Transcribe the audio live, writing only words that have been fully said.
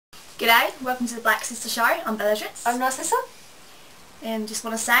G'day, welcome to the Black Sister Show. I'm Bellatrix. I'm Narcissa. And just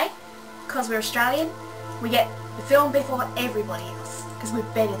want to say, because we're Australian, we get the film before everybody else. Because we're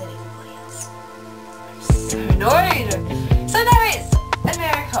better than everybody else. So annoyed. So now it's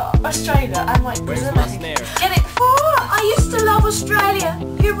America, Australia, and like Brazil. Get it before? I used to love Australia.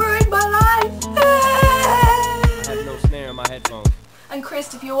 You ruined my life. I have no snare in my headphones. And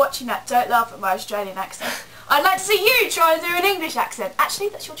Chris, if you're watching that, don't laugh at my Australian accent. I'd like to see you try and do an English accent. Actually,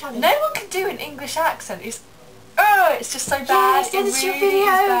 that's your challenge. No one can do an English accent. It's just so bad. Yes, send us your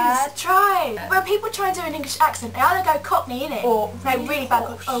videos. Try. When people try and do an English accent, they either go Cockney in it, or really bad.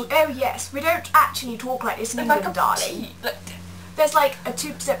 Oh yes, we don't actually talk like this in England, darling. There's like a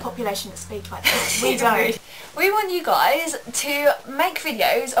 2% population that speak like this. We don't. We want you guys to make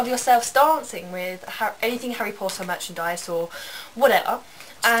videos of yourselves dancing with anything Harry Potter merchandise or whatever.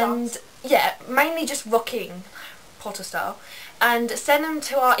 And yeah, mainly just rocking Potter style. And send them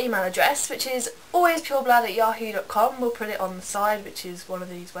to our email address, which is alwayspureblood@yahoo.com. We'll put it on the side, which is one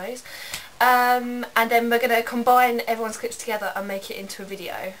of these ways. And then we're going to combine everyone's clips together and make it into a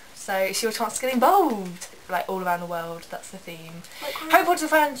video. So it's your chance to get involved, like all around the world. That's the theme. Harry Potter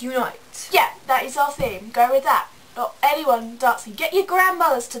fans unite. Yeah, that is our theme. Go with that. Not anyone dancing. Get your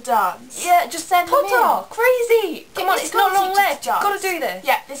grandmothers to dance. Yeah, just send Potter. Crazy. Come on, it's not long left. You've got to do this.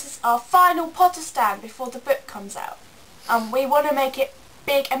 Yeah, this is our final Potter stand before the book comes out. We want to make it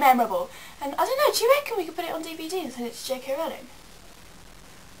big and memorable. And I don't know, do you reckon we could put it on DVD and send it to J.K. Rowling?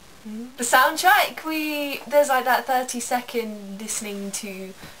 The soundtrack, there's like that 30-second listening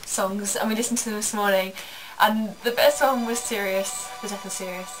to songs, and we listened to them this morning, and the best one was Sirius, the death of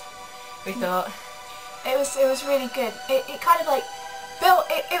Sirius, we thought. It was really good. It kind of like built,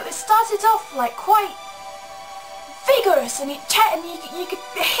 it started off like quite vigorous, and you could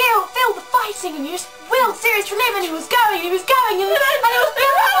feel the fighting, and you just willed Sirius to live, and he was going, and it was building, and then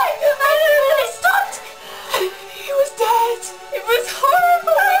it stopped. He was dead. It was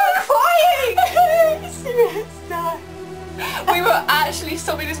horrible. We were crying. Sirius died. We were actually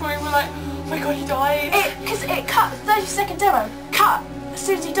stopping this morning. We were like, oh my god, he died. Because it cut. The 30-second demo cut. As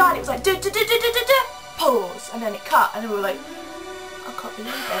soon as he died, it was like pause, and then it cut, and then we were like, I can't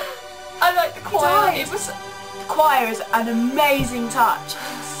believe it. I like the choir. The choir is an amazing touch.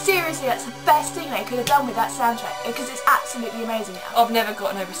 Seriously, that's the best thing they could have done with that soundtrack, because it's absolutely amazing now. I've never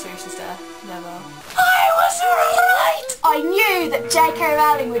gotten over Sirius's death. Never. I was right! I knew that J.K.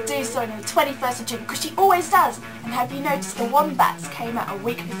 Rowling would do something on the 21st of June, because she always does. And have you noticed the WOMBATS came out a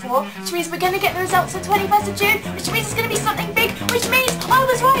week before, which means we're going to get the results on the 21st of June, which means it's going to be something big, which means I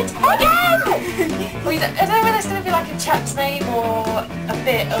was right again! I don't know whether it's going to be like a chap's name or a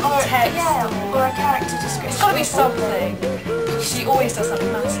bit of text. Yeah, or a character description. It's got to be something. She always does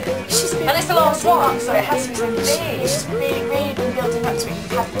something massive. And it's the last one, so it has to be something big. She's really been building up to it.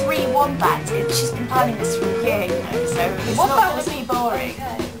 We've had 3 WOMBATS. She's been planning this for a year, you know, so it's not going to be boring.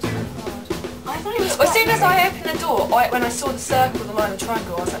 I thought it was as soon as I opened the door, when I saw the circle, the line, the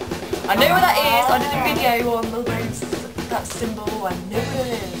triangle, I was like, I know where that is. I did a video on that symbol. I know where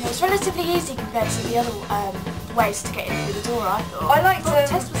it is. It was relatively easy compared to the other ways to get in through the door, I thought. I liked the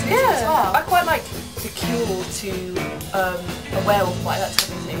test was easy as well. I quite liked the cure to a werewolf, like that type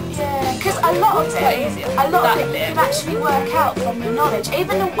of thing. Yeah, because a lot of it you can actually work out from your knowledge.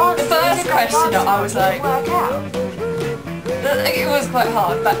 Even the answers. The first question I was like, work out. It was quite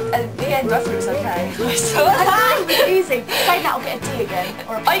hard, but at the end I thought it was okay. I thought it was easy. Say that, I'll get a D again.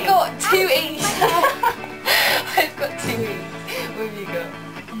 Or a P. I got 2 E's. I've got 2 E's. What have you got?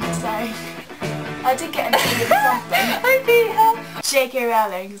 So, I did get an E with something. I beat her. J.K.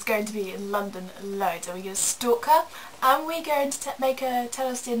 Rowling is going to be in London loads, and we're going to stalk her, and we're going to make her tell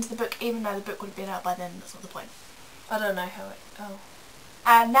us the end of the book, even though the book would have been out by then. That's not the point. I don't know how it... Oh.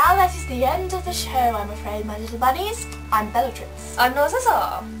 And now that is the end of the show, I'm afraid, my little bunnies. I'm Bellatrix. I'm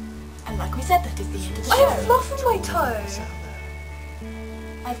Narcissa. And like we said, that is the end of the show. I have fluff on my toes.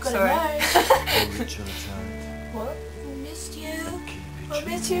 I've got a nose. What? I missed you. I'll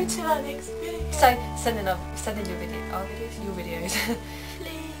miss you till our next video. So, send in your videos.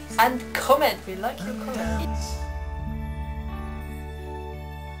 Please. And comment, we like your comments.